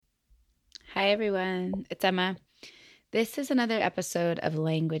Hi, everyone. It's Emma. This is another episode of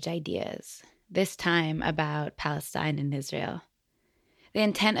Language Ideas, this time about Palestine and Israel. The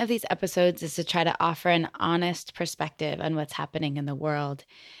intent of these episodes is to try to offer an honest perspective on what's happening in the world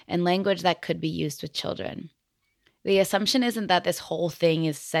and language that could be used with children. The assumption isn't that this whole thing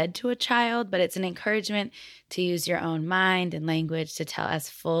is said to a child, but it's an encouragement to use your own mind and language to tell as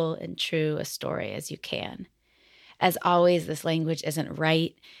full and true a story as you can. As always, this language isn't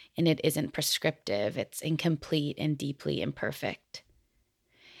right and it isn't prescriptive. It's incomplete and deeply imperfect.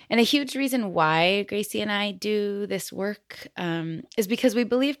 And a huge reason why Gracie and I do this work is because we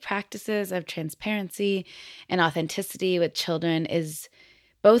believe practices of transparency and authenticity with children is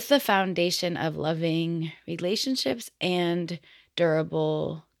both the foundation of loving relationships and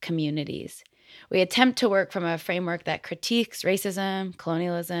durable communities. We attempt to work from a framework that critiques racism,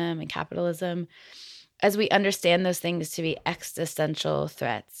 colonialism, and capitalism, as we understand those things to be existential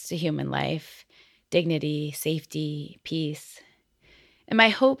threats to human life, dignity, safety, peace. And my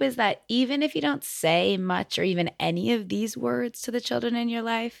hope is that even if you don't say much or even any of these words to the children in your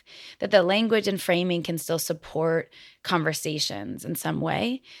life, that the language and framing can still support conversations in some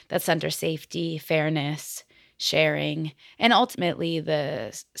way that center safety, fairness, sharing, and ultimately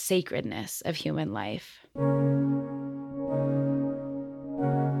the sacredness of human life.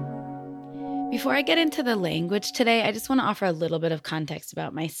 Before I get into the language today, I just want to offer a little bit of context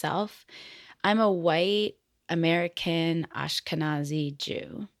about myself. I'm a white American Ashkenazi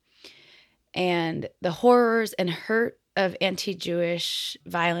Jew, and the horrors and hurt of anti-Jewish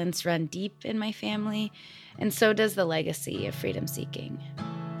violence run deep in my family, and so does the legacy of freedom seeking.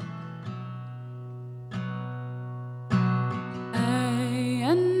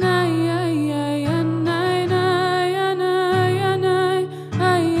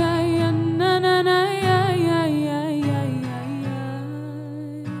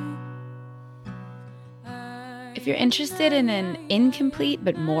 If you're interested in an incomplete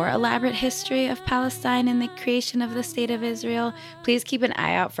but more elaborate history of Palestine and the creation of the State of Israel, please keep an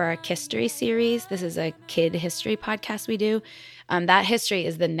eye out for our History series. This is a kid history podcast we do. That history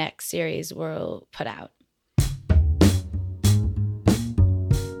is the next series we'll put out.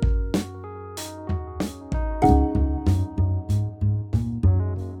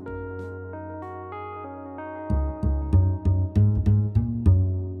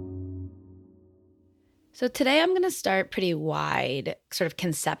 So today I'm going to start pretty wide, sort of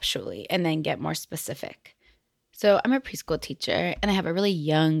conceptually, and then get more specific. So I'm a preschool teacher, and I have a really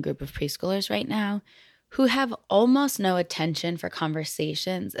young group of preschoolers right now who have almost no attention for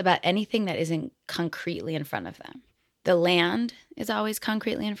conversations about anything that isn't concretely in front of them. The land is always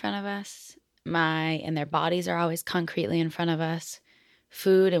concretely in front of us. And their bodies are always concretely in front of us.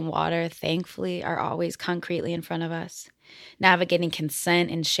 Food and water, thankfully, are always concretely in front of us. Navigating consent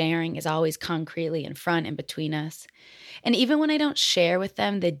and sharing is always concretely in front and between us. And even when I don't share with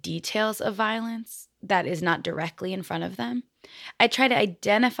them the details of violence that is not directly in front of them, I try to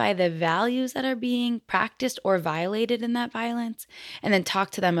identify the values that are being practiced or violated in that violence and then talk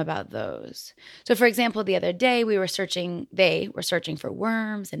to them about those. So for example, the other day they were searching for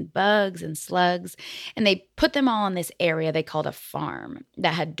worms and bugs and slugs, and they put them all in this area they called a farm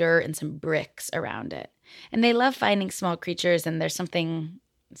that had dirt and some bricks around it. And they love finding small creatures, and there's something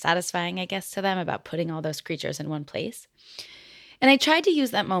satisfying, I guess, to them about putting all those creatures in one place. And I tried to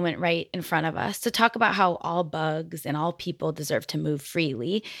use that moment right in front of us to talk about how all bugs and all people deserve to move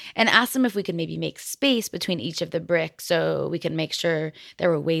freely, and ask them if we could maybe make space between each of the bricks so we could make sure there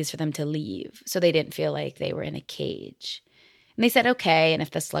were ways for them to leave so they didn't feel like they were in a cage. And they said, okay, and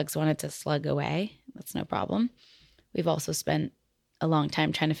if the slugs wanted to slug away, that's no problem. We've also spent a long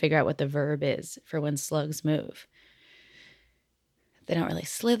time trying to figure out what the verb is for when slugs move. They don't really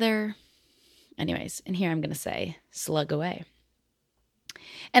slither. Anyways, and here I'm going to say slug away.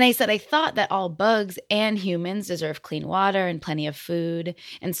 And I said I thought that all bugs and humans deserve clean water and plenty of food.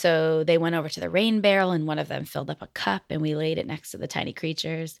 And so they went over to the rain barrel, and one of them filled up a cup, and we laid it next to the tiny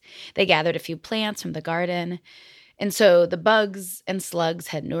creatures. They gathered a few plants from the garden. And so the bugs and slugs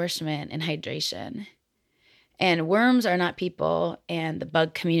had nourishment and hydration. And worms are not people, and the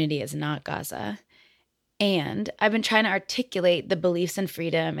bug community is not Gaza. And I've been trying to articulate the beliefs in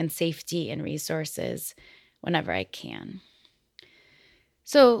freedom and safety and resources whenever I can.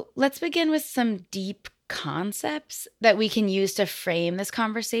 So let's begin with some deep concepts that we can use to frame this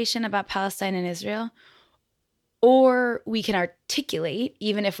conversation about Palestine and Israel, or we can articulate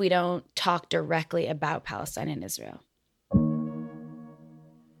even if we don't talk directly about Palestine and Israel.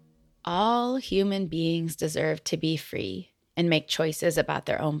 All human beings deserve to be free and make choices about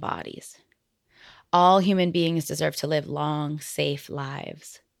their own bodies. All human beings deserve to live long, safe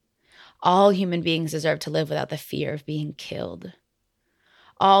lives. All human beings deserve to live without the fear of being killed.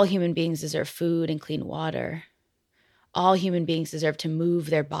 All human beings deserve food and clean water. All human beings deserve to move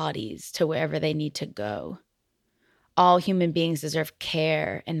their bodies to wherever they need to go. All human beings deserve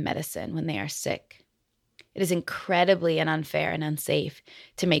care and medicine when they are sick. It is incredibly unfair and unsafe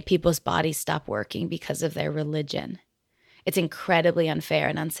to make people's bodies stop working because of their religion. It's incredibly unfair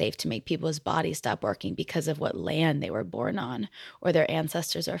and unsafe to make people's bodies stop working because of what land they were born on or their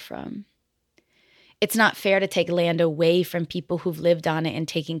ancestors are from. It's not fair to take land away from people who've lived on it and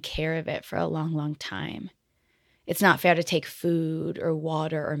taken care of it for a long, long time. It's not fair to take food or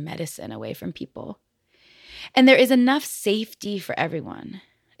water or medicine away from people. And there is enough safety for everyone.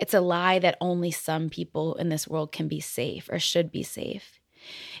 It's a lie that only some people in this world can be safe or should be safe.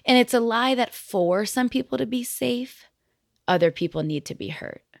 And it's a lie that for some people to be safe, other people need to be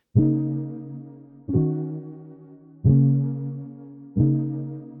hurt.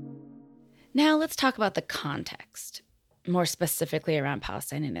 Now let's talk about the context, more specifically around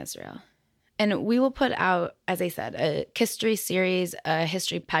Palestine and Israel. And we will put out, as I said, a history series, a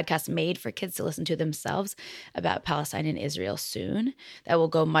history podcast made for kids to listen to themselves about Palestine and Israel soon that will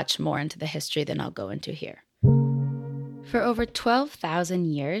go much more into the history than I'll go into here. For over 12,000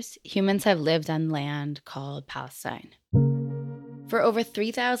 years, humans have lived on land called Palestine. For over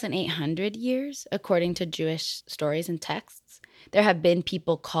 3,800 years, according to Jewish stories and texts, there have been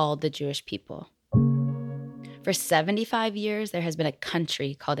people called the Jewish people. For 75 years, there has been a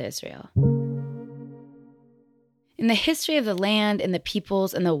country called Israel. And the history of the land and the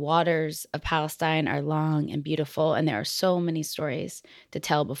peoples and the waters of Palestine are long and beautiful, and there are so many stories to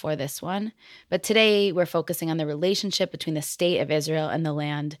tell before this one. But today, we're focusing on the relationship between the state of Israel and the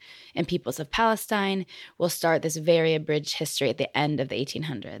land and peoples of Palestine. We'll start this very abridged history at the end of the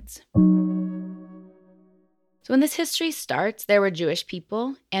 1800s. So when this history starts, there were Jewish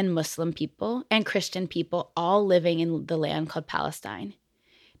people and Muslim people and Christian people all living in the land called Palestine.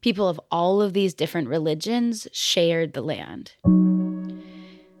 People of all of these different religions shared the land.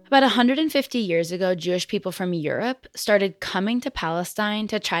 About 150 years ago, Jewish people from Europe started coming to Palestine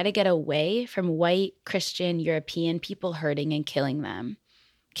to try to get away from white, Christian, European people hurting and killing them.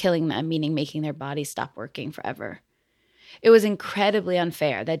 Killing them, meaning making their bodies stop working forever. It was incredibly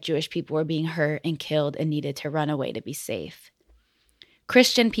unfair that Jewish people were being hurt and killed and needed to run away to be safe.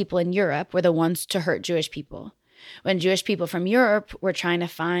 Christian people in Europe were the ones to hurt Jewish people. When Jewish people from Europe were trying to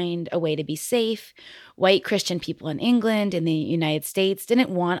find a way to be safe, white Christian people in England and the United States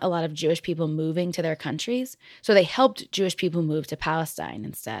didn't want a lot of Jewish people moving to their countries, so they helped Jewish people move to Palestine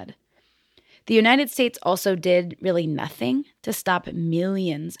instead. The United States also did really nothing to stop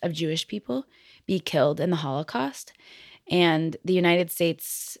millions of Jewish people be killed in the Holocaust, and the United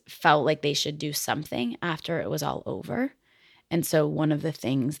States felt like they should do something after it was all over. And so one of the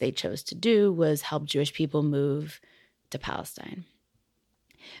things they chose to do was help Jewish people move to Palestine.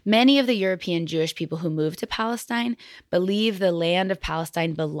 Many of the European Jewish people who moved to Palestine believe the land of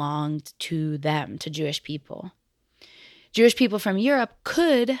Palestine belonged to them, to Jewish people. Jewish people from Europe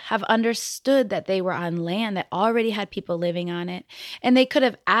could have understood that they were on land that already had people living on it, and they could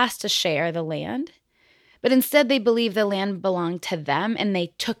have asked to share the land. But instead, they believed the land belonged to them, and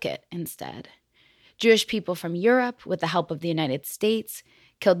they took it instead. Jewish people from Europe, with the help of the United States,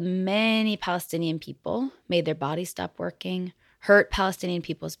 killed many Palestinian people, made their bodies stop working, hurt Palestinian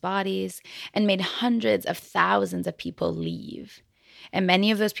people's bodies, and made hundreds of thousands of people leave. And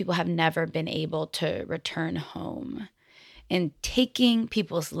many of those people have never been able to return home. And taking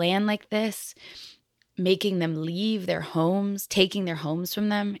people's land like this, making them leave their homes, taking their homes from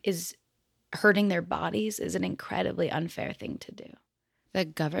them, is hurting their bodies, is an incredibly unfair thing to do. The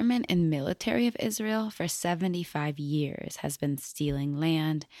government and military of Israel for 75 years has been stealing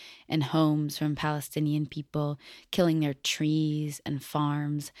land and homes from Palestinian people, killing their trees and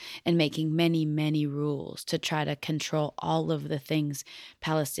farms, and making many, many rules to try to control all of the things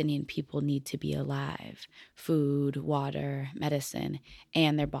Palestinian people need to be alive: food, water, medicine,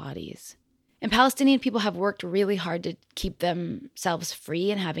 and their bodies. And Palestinian people have worked really hard to keep themselves free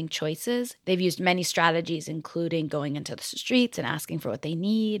and having choices. They've used many strategies, including going into the streets and asking for what they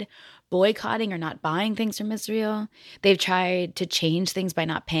need, boycotting or not buying things from Israel. They've tried to change things by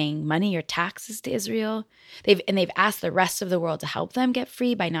not paying money or taxes to Israel. They've asked the rest of the world to help them get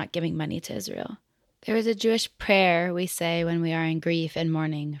free by not giving money to Israel. There is a Jewish prayer we say when we are in grief and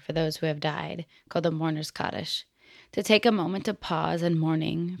mourning for those who have died, called the Mourner's Kaddish, to take a moment to pause in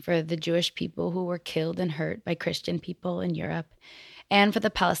mourning for the Jewish people who were killed and hurt by Christian people in Europe, and for the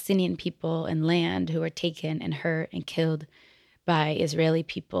Palestinian people and land who were taken and hurt and killed by Israeli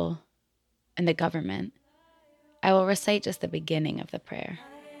people and the government. I will recite just the beginning of the prayer.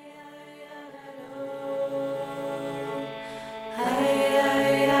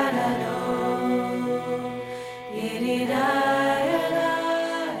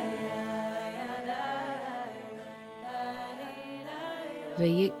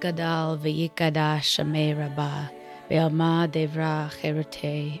 V'yikadal v'yikadash shamei rabah, be'alma devra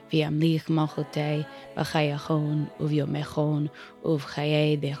cherotei, v'yamlich malchutei, b'chayachon, uvyomechon,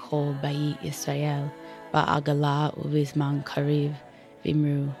 uv'chayei bechol bayi Yisrael, ba'agala uvizman kariv,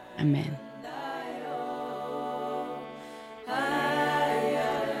 v'imru, amen.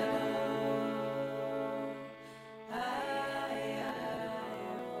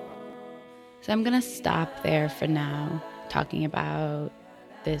 So I'm going to stop there for now, talking about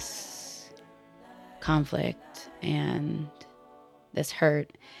this conflict and this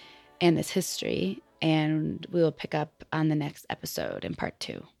hurt and this history, and we will pick up on the next episode in part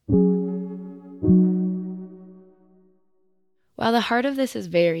 2. While the heart of this is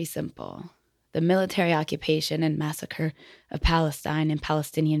very simple, the military occupation and massacre of Palestine and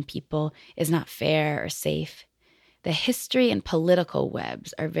Palestinian people is not fair or safe, the history and political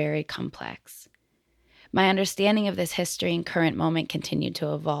webs are very complex. My understanding of this history and current moment continued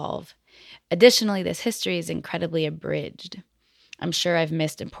to evolve. Additionally, this history is incredibly abridged. I'm sure I've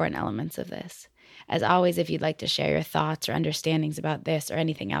missed important elements of this. As always, if you'd like to share your thoughts or understandings about this or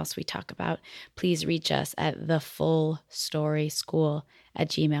anything else we talk about, please reach us at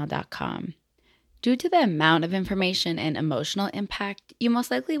thefullstoryschool@gmail.com. Due to the amount of information and emotional impact, you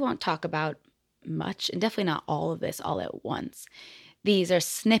most likely won't talk about much, and definitely not all of this all at once. These are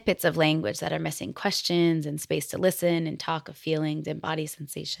snippets of language that are missing questions and space to listen and talk of feelings and body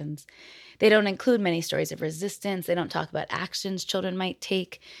sensations. They don't include many stories of resistance. They don't talk about actions children might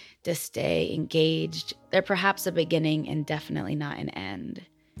take to stay engaged. They're perhaps a beginning and definitely not an end.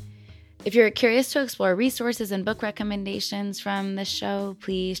 If you're curious to explore resources and book recommendations from this show,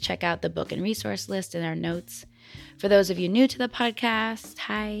 please check out the book and resource list in our notes. For those of you new to the podcast,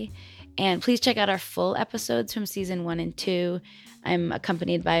 hi. And please check out our full episodes from season 1 and 2. I'm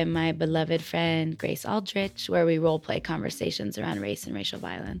accompanied by my beloved friend, Grace Aldrich, where we role-play conversations around race and racial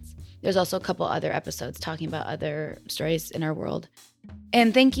violence. There's also a couple other episodes talking about other stories in our world.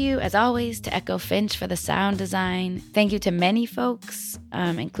 And thank you, as always, to Echo Finch for the sound design. Thank you to many folks,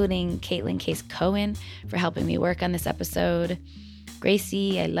 including Caitlin Case Cohen, for helping me work on this episode.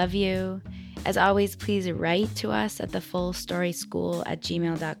 Gracie, I love you. As always, please write to us at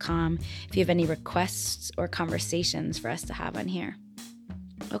thefullstoryschool@gmail.com if you have any requests or conversations for us to have on here.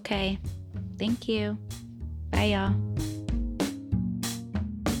 Okay, thank you. Bye, y'all.